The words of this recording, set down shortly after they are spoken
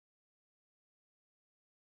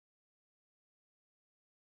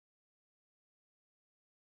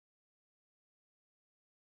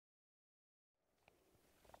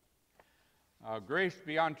Grace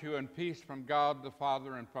be unto you and peace from God the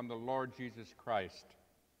Father and from the Lord Jesus Christ.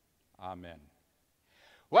 Amen.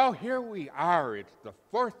 Well, here we are. It's the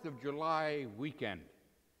 4th of July weekend.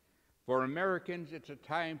 For Americans, it's a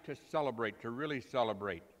time to celebrate, to really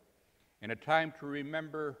celebrate, and a time to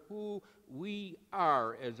remember who we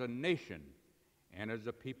are as a nation and as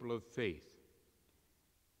a people of faith,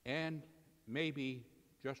 and maybe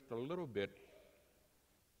just a little bit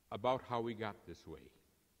about how we got this way.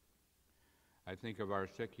 I think of our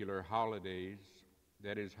secular holidays,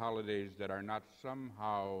 that is, holidays that are not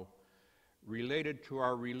somehow related to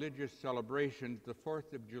our religious celebrations. The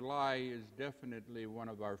 4th of July is definitely one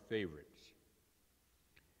of our favorites.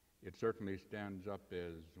 It certainly stands up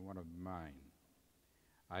as one of mine.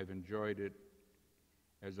 I've enjoyed it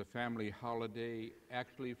as a family holiday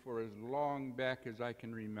actually for as long back as I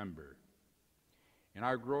can remember. In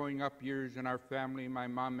our growing up years in our family, my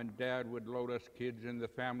mom and dad would load us kids in the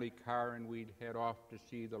family car and we'd head off to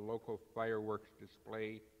see the local fireworks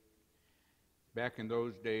display. Back in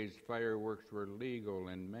those days, fireworks were legal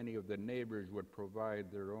and many of the neighbors would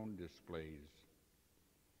provide their own displays.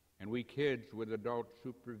 And we kids, with adult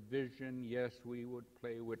supervision, yes, we would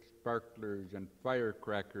play with sparklers and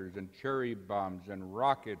firecrackers and cherry bombs and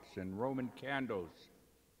rockets and Roman candles,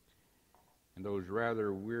 and those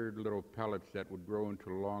rather weird little pellets that would grow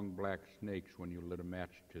into long black snakes when you lit a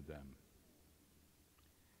match to them.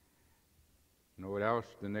 You know what else?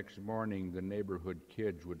 The next morning, the neighborhood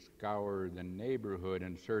kids would scour the neighborhood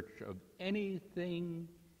in search of anything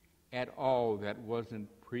at all that wasn't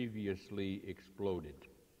previously exploded.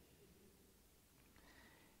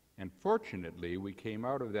 And fortunately, we came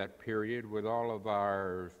out of that period with all of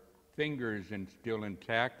our fingers still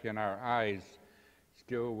intact and our eyes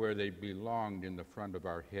still where they belonged in the front of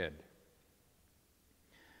our head.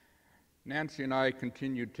 Nancy and I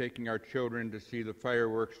continued taking our children to see the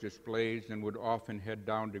fireworks displays and would often head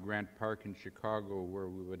down to Grant Park in Chicago, where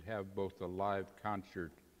we would have both a live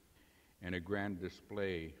concert and a grand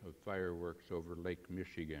display of fireworks over Lake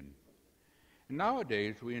Michigan. And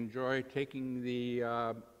nowadays, we enjoy taking the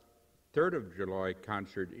 3rd of July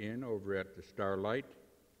concert over at the Starlight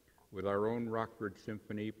with our own Rockford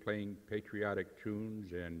Symphony playing patriotic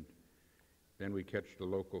tunes, and then we catch the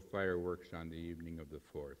local fireworks on the evening of the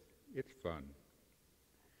 4th. It's fun.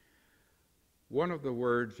 One of the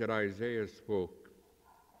words that Isaiah spoke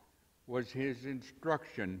was his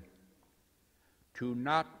instruction to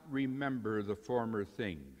not remember the former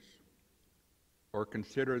things or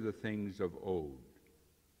consider the things of old.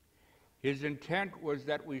 His intent was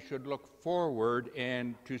that we should look forward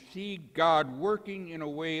and to see God working in a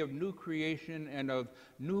way of new creation and of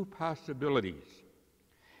new possibilities.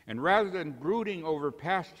 And rather than brooding over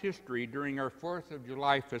past history during our 4th of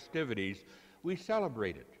July festivities, we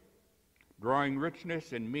celebrate it, drawing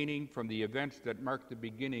richness and meaning from the events that marked the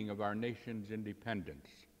beginning of our nation's independence.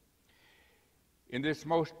 In this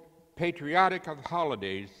most patriotic of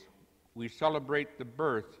holidays, we celebrate the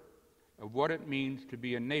birth of what it means to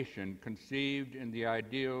be a nation conceived in the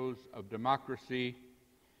ideals of democracy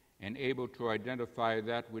and able to identify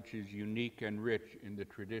that which is unique and rich in the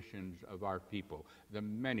traditions of our people, the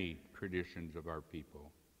many traditions of our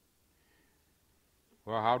people.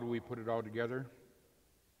 Well, how do we put it all together?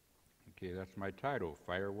 Okay, that's my title,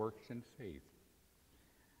 Fireworks and Faith.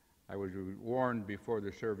 I was warned before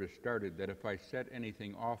the service started that if I set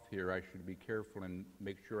anything off here, I should be careful and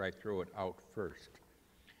make sure I throw it out first.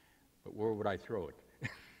 But where would I throw it?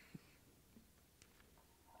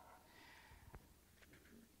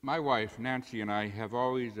 My wife, Nancy, and I have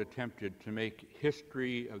always attempted to make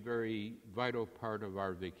history a very vital part of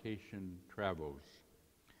our vacation travels.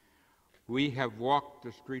 We have walked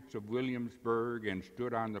the streets of Williamsburg and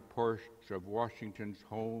stood on the porch of Washington's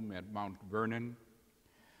home at Mount Vernon.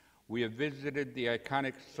 We have visited the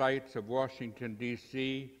iconic sites of Washington,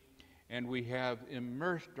 D.C., and we have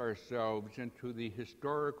immersed ourselves into the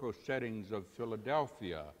historical settings of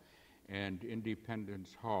Philadelphia and Independence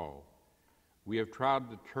Hall. We have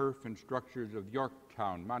trod the turf and structures of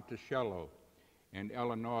Yorktown, Monticello, and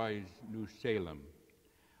Illinois' New Salem.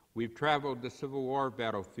 We've traveled the Civil War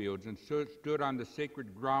battlefields and stood on the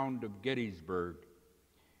sacred ground of Gettysburg.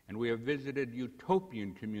 And we have visited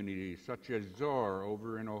utopian communities such as Zoar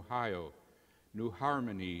over in Ohio, New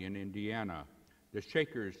Harmony in Indiana, the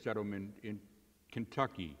Shakers settlement in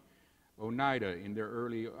Kentucky, Oneida in their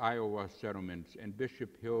early Iowa settlements, and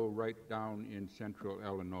Bishop Hill right down in central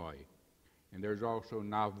Illinois. And there's also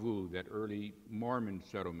Nauvoo, that early Mormon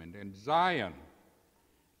settlement, and Zion,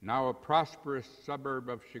 now a prosperous suburb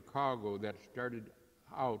of Chicago that started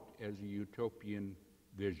out as a utopian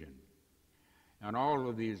vision. And all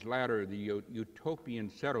of these latter, the utopian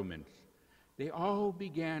settlements, They all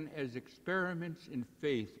began as experiments in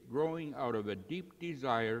faith growing out of a deep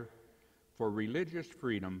desire for religious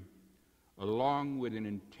freedom, along with an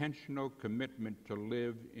intentional commitment to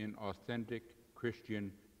live in authentic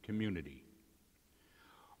Christian community.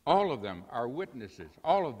 All of them are witnesses,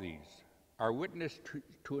 all of these are witness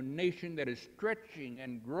to a nation that is stretching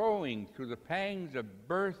and growing through the pangs of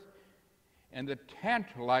birth and the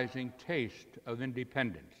tantalizing taste of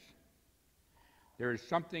independence. There is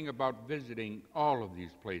something about visiting all of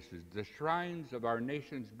these places, the shrines of our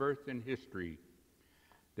nation's birth and history,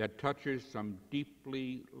 that touches some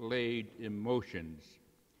deeply laid emotions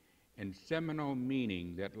and seminal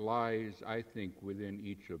meaning that lies, I think, within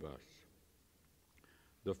each of us.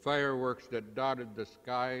 The fireworks that dotted the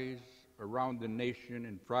skies around the nation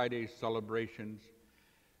in Friday's celebrations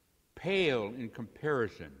pale in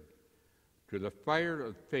comparison to the fire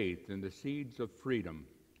of faith and the seeds of freedom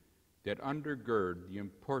that undergird the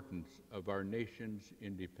importance of our nation's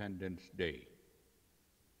Independence Day.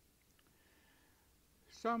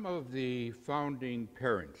 Some of the founding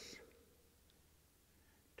parents,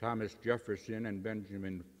 Thomas Jefferson and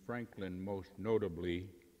Benjamin Franklin most notably,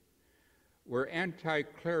 were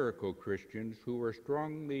anti-clerical Christians who were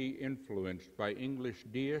strongly influenced by English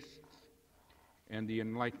deists and the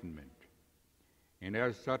Enlightenment. And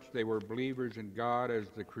as such, they were believers in God as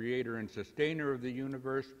the creator and sustainer of the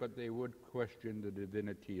universe, but they would question the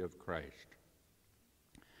divinity of Christ.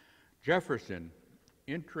 Jefferson,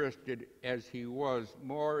 interested as he was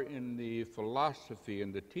more in the philosophy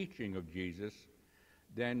and the teaching of Jesus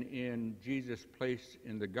than in Jesus' place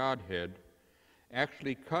in the Godhead,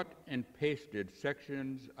 actually cut and pasted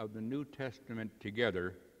sections of the New Testament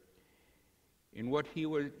together in what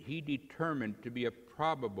he determined to be a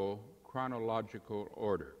probable chronological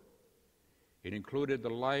order. It included the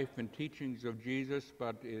life and teachings of Jesus,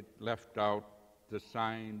 but it left out the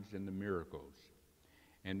signs and the miracles.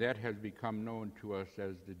 And that has become known to us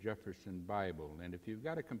as the Jefferson Bible. And if you've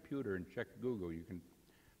got a computer and check Google, you can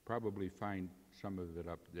probably find some of it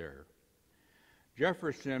up there.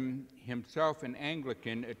 Jefferson, himself an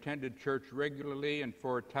Anglican, attended church regularly and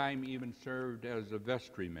for a time even served as a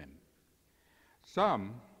vestryman.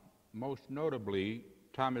 Some, most notably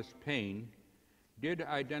Thomas Paine, did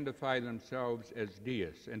identify themselves as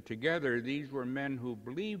deists, and together these were men who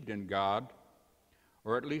believed in God,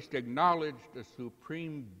 or at least acknowledged a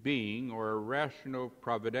supreme being or a rational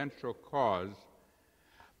providential cause,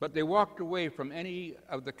 but they walked away from any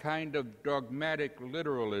of the kind of dogmatic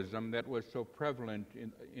literalism that was so prevalent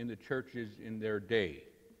in the churches in their day.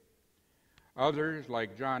 Others,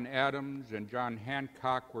 like John Adams and John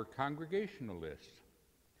Hancock, were Congregationalists,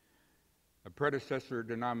 a predecessor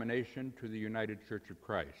denomination to the United Church of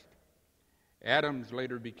Christ. Adams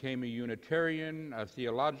later became a Unitarian, a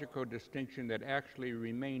theological distinction that actually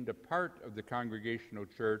remained a part of the Congregational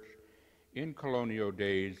church in colonial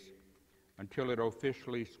days until it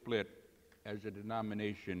officially split as a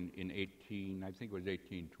denomination in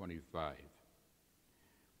 1825.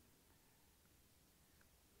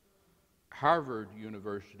 Harvard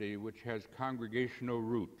University, which has Congregational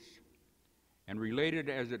roots, and related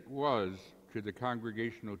as it was to the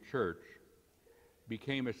Congregational church,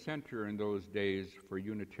 became a center in those days for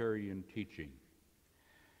Unitarian teaching.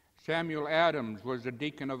 Samuel Adams was a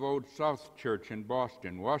deacon of Old South Church in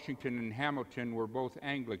Boston. Washington and Hamilton were both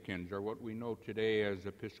Anglicans, or what we know today as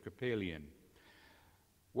Episcopalian.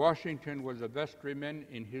 Washington was a vestryman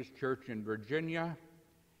in his church in Virginia,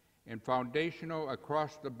 and foundational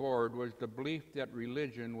across the board was the belief that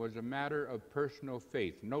religion was a matter of personal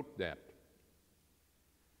faith. Note that.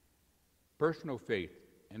 Personal faith,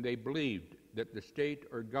 and they believed that the state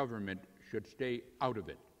or government should stay out of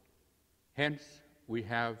it. Hence, we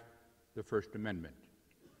have the First Amendment,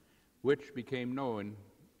 which became known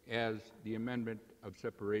as the Amendment of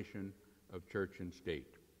Separation of Church and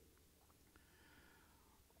State.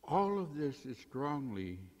 All of this is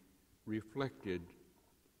strongly reflected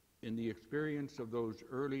in the experience of those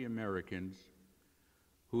early Americans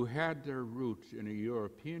who had their roots in a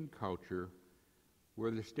European culture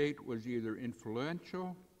where the state was either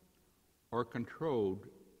influential or controlled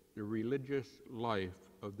the religious life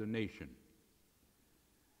of the nation.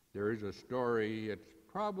 There is a story, it's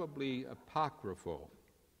probably apocryphal,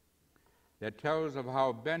 that tells of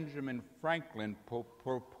how Benjamin Franklin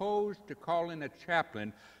proposed to call in a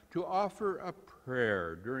chaplain to offer a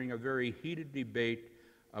prayer during a very heated debate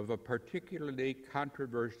of a particularly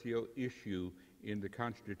controversial issue in the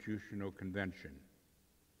Constitutional Convention.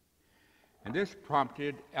 And this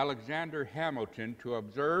prompted Alexander Hamilton to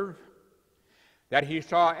observe that he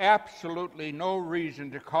saw absolutely no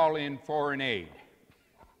reason to call in foreign aid.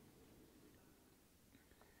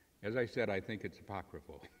 As I said, I think it's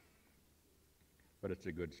apocryphal, but it's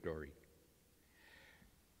a good story.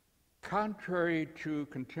 Contrary to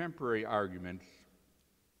contemporary arguments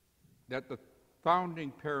that the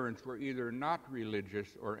founding parents were either not religious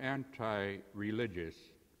or anti-religious,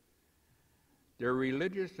 their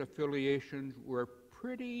religious affiliations were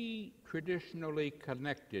pretty traditionally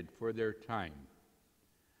connected for their time.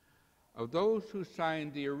 Of those who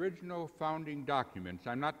signed the original founding documents,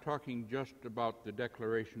 I'm not talking just about the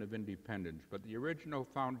Declaration of Independence, but the original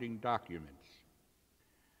founding documents,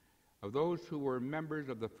 of those who were members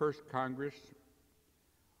of the First Congress,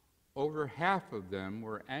 over half of them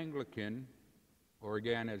were Anglican, or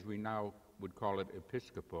again, as we now would call it,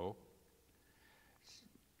 Episcopal.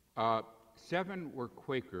 7 were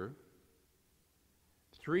Quaker,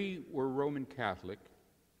 3 were Roman Catholic,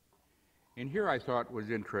 and here I thought was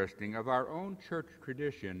interesting, of our own church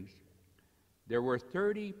traditions, there were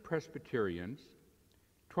 30 Presbyterians,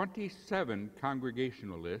 27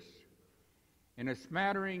 Congregationalists, and a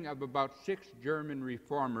smattering of about 6 German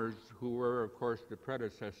reformers who were, of course, the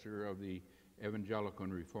predecessor of the Evangelical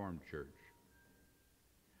and Reformed Church.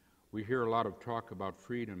 We hear a lot of talk about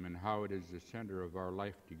freedom and how it is the center of our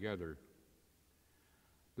life together.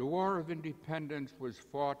 The War of Independence was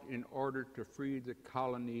fought in order to free the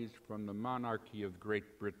colonies from the monarchy of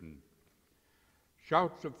Great Britain.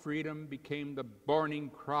 Shouts of freedom became the burning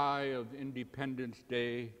cry of Independence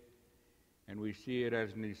Day, and we see it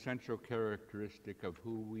as an essential characteristic of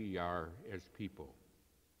who we are as people.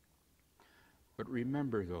 But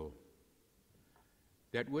remember, though,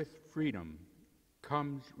 that with freedom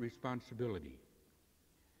comes responsibility.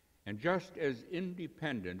 And just as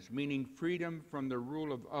independence, meaning freedom from the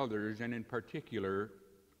rule of others, and in particular,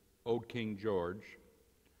 old King George,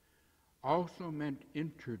 also meant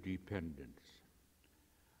interdependence.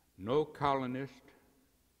 No colonist,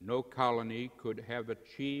 no colony could have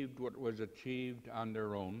achieved what was achieved on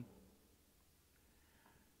their own.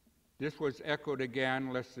 This was echoed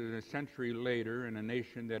again less than a century later in a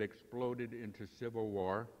nation that exploded into civil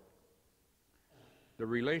war. The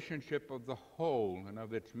relationship of the whole and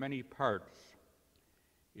of its many parts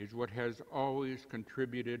is what has always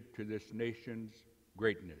contributed to this nation's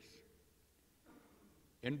greatness.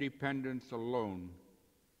 Independence alone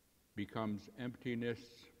becomes emptiness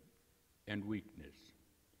and weakness.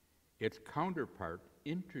 Its counterpart,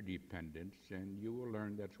 interdependence, and you will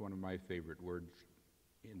learn that's one of my favorite words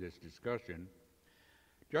in this discussion,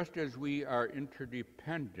 just as we are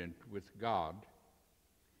interdependent with God,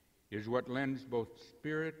 is what lends both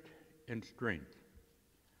spirit and strength.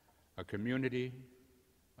 A community,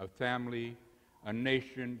 a family, a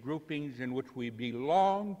nation, groupings in which we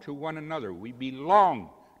belong to one another. We belong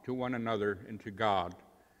to one another and to God,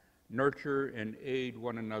 nurture and aid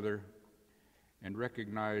one another, and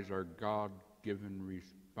recognize our God-given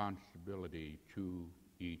responsibility to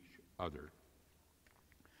each other.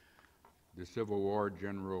 The Civil War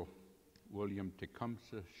General William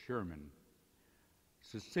Tecumseh Sherman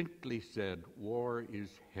succinctly said, "War is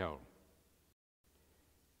hell."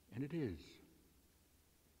 And it is.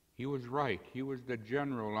 He was right. He was the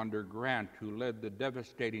general under Grant who led the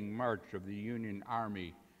devastating march of the Union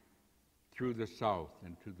Army through the South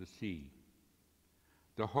and to the sea.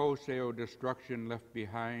 The wholesale destruction left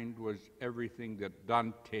behind was everything that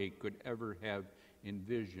Dante could ever have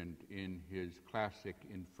envisioned in his classic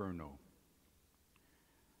Inferno.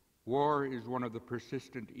 War is one of the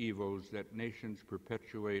persistent evils that nations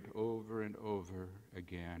perpetuate over and over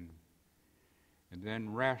again, and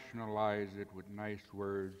then rationalize it with nice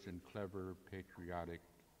words and clever patriotic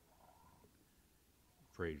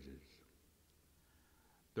phrases.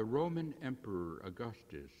 The Roman Emperor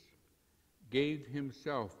Augustus gave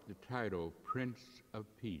himself the title Prince of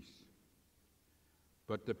Peace,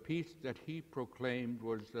 but the peace that he proclaimed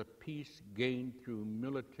was a peace gained through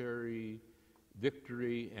military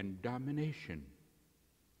victory and domination.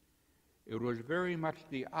 It was very much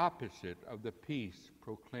the opposite of the peace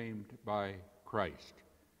proclaimed by Christ,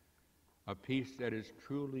 a peace that is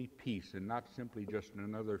truly peace and not simply just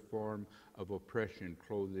another form of oppression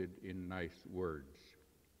clothed in nice words.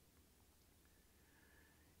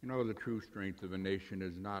 You know, the true strength of a nation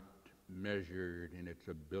is not measured in its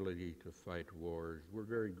ability to fight wars. We're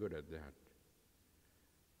very good at that.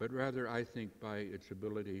 But rather, I think, by its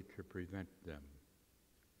ability to prevent them.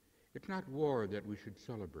 It's not war that we should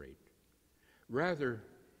celebrate. Rather,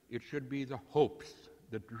 it should be the hopes,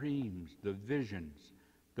 the dreams, the visions,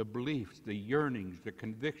 the beliefs, the yearnings, the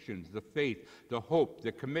convictions, the faith, the hope,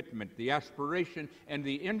 the commitment, the aspiration, and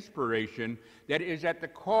the inspiration that is at the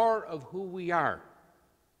core of who we are.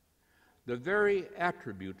 the very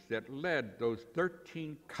attributes that led those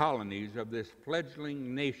 13 colonies of this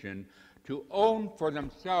fledgling nation to own for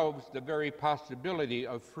themselves the very possibility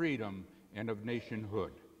of freedom and of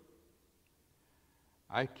nationhood.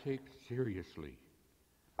 I take seriously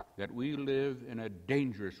that we live in a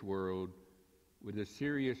dangerous world with a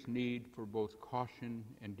serious need for both caution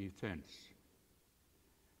and defense.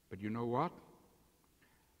 But you know what?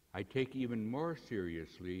 I take even more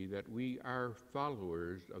seriously that we are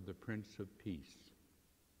followers of the Prince of Peace.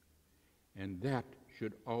 And that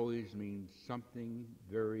should always mean something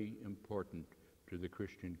very important to the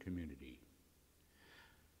Christian community.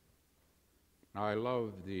 Now, I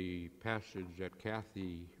love the passage that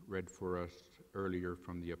Kathy read for us earlier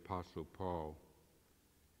from the Apostle Paul.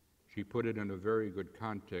 She put it in a very good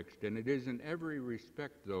context, and it is in every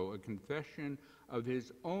respect, though, a confession of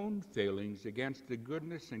his own failings against the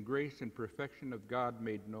goodness and grace and perfection of God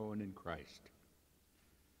made known in Christ.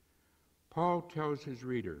 Paul tells his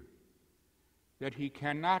reader that he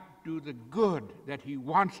cannot do the good that he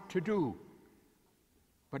wants to do,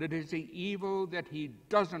 but it is the evil that he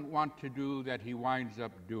doesn't want to do that he winds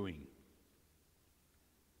up doing.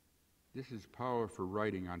 This is powerful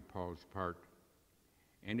writing on Paul's part,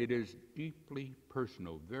 and it is deeply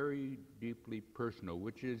personal, very deeply personal,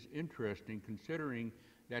 which is interesting considering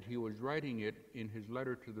that he was writing it in his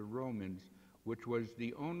letter to the Romans, which was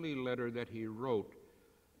the only letter that he wrote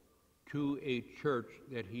to a church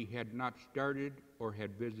that he had not started or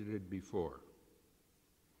had visited before.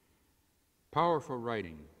 Powerful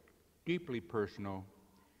writing, deeply personal.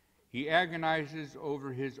 He agonizes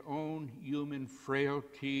over his own human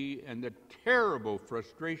frailty and the terrible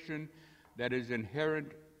frustration that is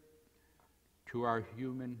inherent to our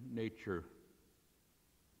human nature.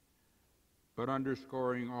 But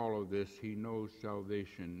underscoring all of this, he knows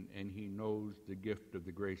salvation and he knows the gift of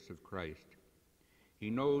the grace of Christ. He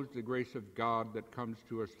knows the grace of God that comes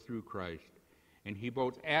to us through Christ. And he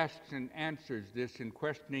both asks and answers this in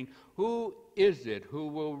questioning, who is it who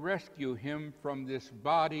will rescue him from this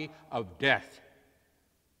body of death?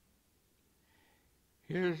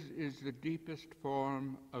 His is the deepest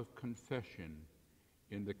form of confession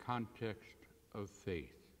in the context of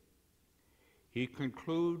faith. He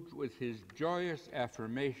concludes with his joyous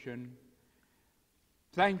affirmation,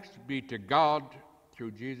 "Thanks be to God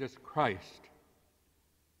through Jesus Christ,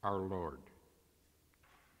 our Lord."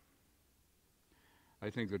 I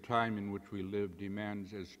think the time in which we live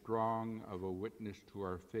demands as strong of a witness to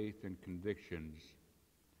our faith and convictions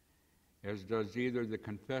as does either the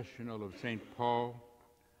confessional of St. Paul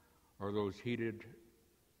or those heated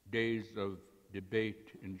days of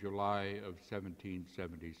debate in July of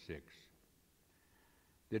 1776.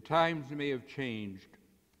 The times may have changed,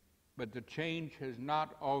 but the change has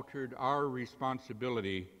not altered our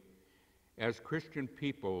responsibility as Christian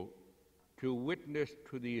people to witness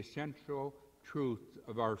to the essential truth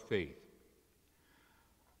of our faith.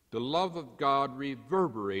 The love of God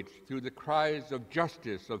reverberates through the cries of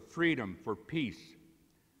justice, of freedom, for peace.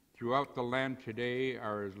 Throughout the land today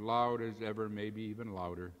are as loud as ever, maybe even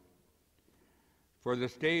louder. For the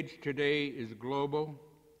stage today is global,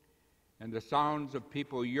 and the sounds of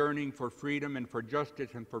people yearning for freedom and for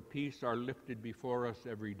justice and for peace are lifted before us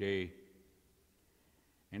every day.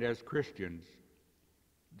 And as Christians,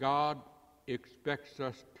 God expects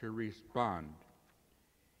us to respond,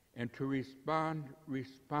 and to respond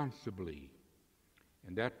responsibly.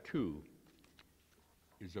 And that, too,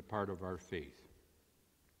 is a part of our faith.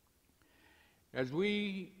 As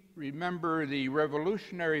we remember the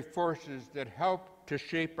revolutionary forces that helped to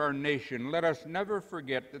shape our nation, let us never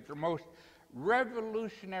forget that the most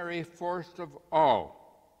revolutionary force of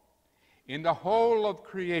all in the whole of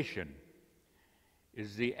creation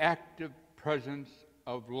is the active presence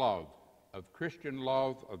of love, of Christian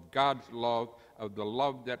love, of God's love, of the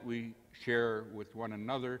love that we share with one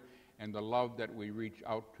another, and the love that we reach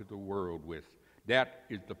out to the world with. That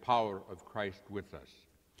is the power of Christ with us.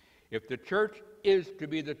 If the church is to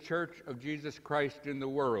be the church of Jesus Christ in the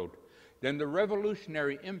world, then the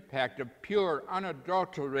revolutionary impact of pure,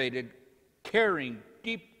 unadulterated, caring,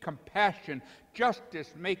 deep compassion,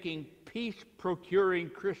 justice-making,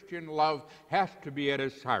 peace-procuring Christian love has to be at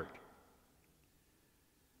its heart.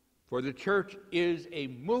 For the church is a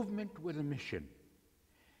movement with a mission,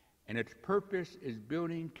 and its purpose is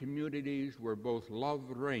building communities where both love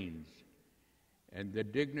reigns and the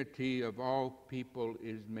dignity of all people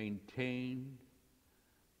is maintained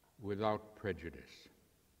without prejudice.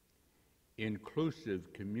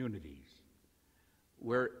 Inclusive communities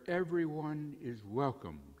where everyone is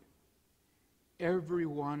welcomed,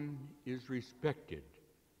 everyone is respected,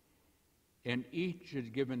 and each is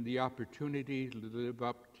given the opportunity to live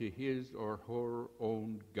up to his or her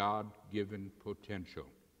own God-given potential.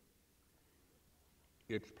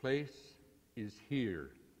 Its place is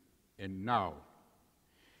here and now.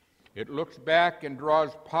 It looks back and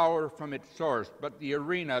draws power from its source, but the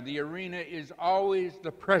arena is always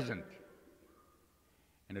the present.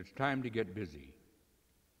 And it's time to get busy.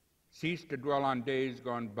 Cease to dwell on days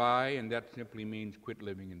gone by, and that simply means quit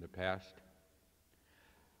living in the past.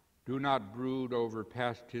 Do not brood over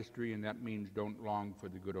past history, and that means don't long for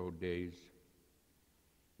the good old days.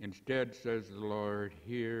 Instead, says the Lord,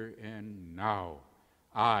 here and now,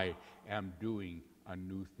 I am doing a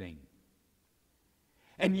new thing.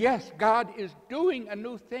 And yes, God is doing a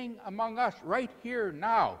new thing among us right here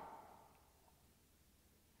now.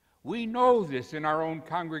 We know this in our own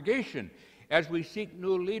congregation as we seek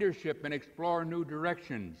new leadership and explore new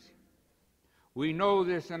directions. We know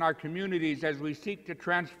this in our communities as we seek to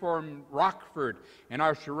transform Rockford and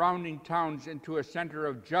our surrounding towns into a center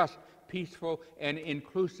of just, peaceful, and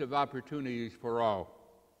inclusive opportunities for all.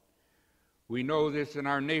 We know this in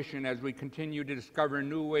our nation as we continue to discover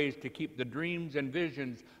new ways to keep the dreams and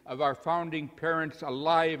visions of our founding parents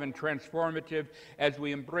alive and transformative as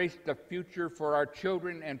we embrace the future for our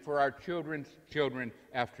children and for our children's children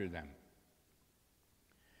after them.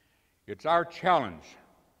 It's our challenge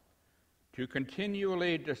to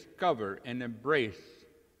continually discover and embrace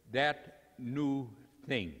that new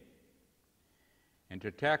thing and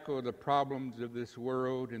to tackle the problems of this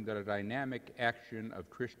world in the dynamic action of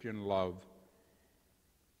Christian love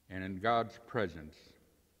and in God's presence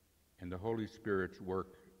and the Holy Spirit's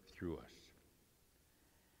work through us.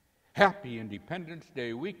 Happy Independence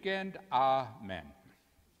Day weekend. Amen.